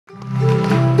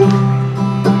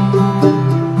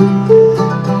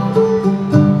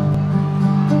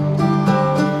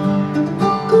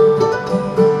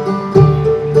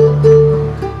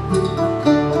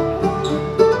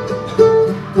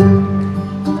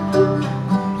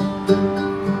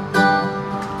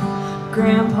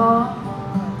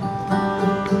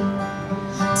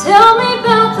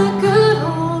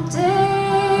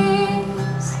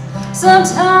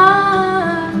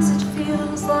Sometimes it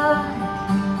feels like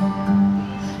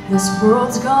this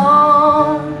world's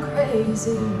gone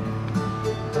crazy.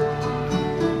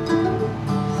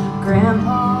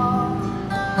 Grandpa,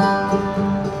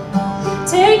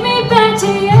 take me back to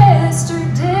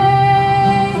yesterday,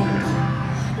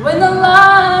 when the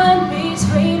line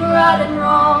between right and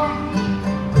wrong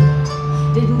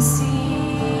didn't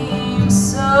seem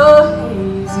so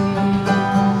hazy.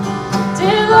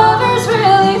 Did lovers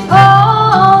really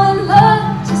fall in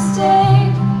love to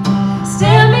stay,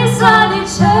 stand beside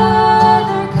each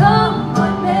other come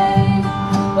what may?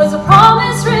 Was a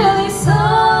promise really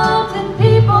something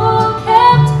people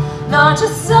kept, not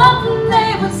just something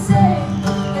they would say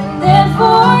and then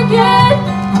forget?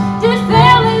 Did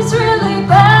families really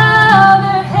bow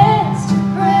their heads to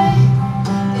pray?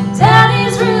 Did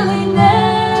daddies really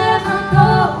never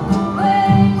go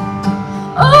away?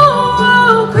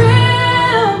 Oh,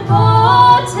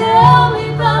 Grandpa, tell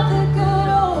me about the good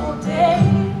old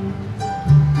days.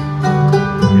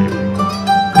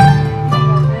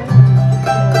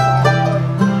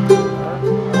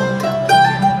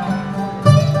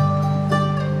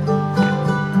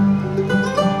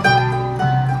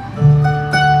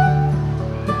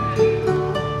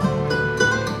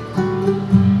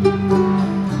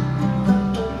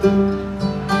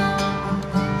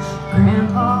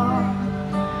 Grandpa,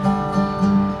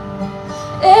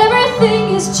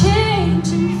 everything is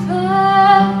changing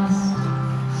fast.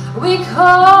 We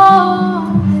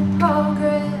call it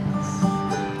progress,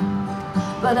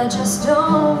 but I just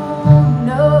don't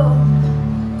know.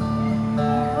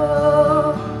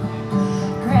 Oh,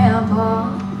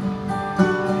 Grandpa,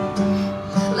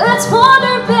 let's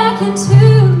wander back in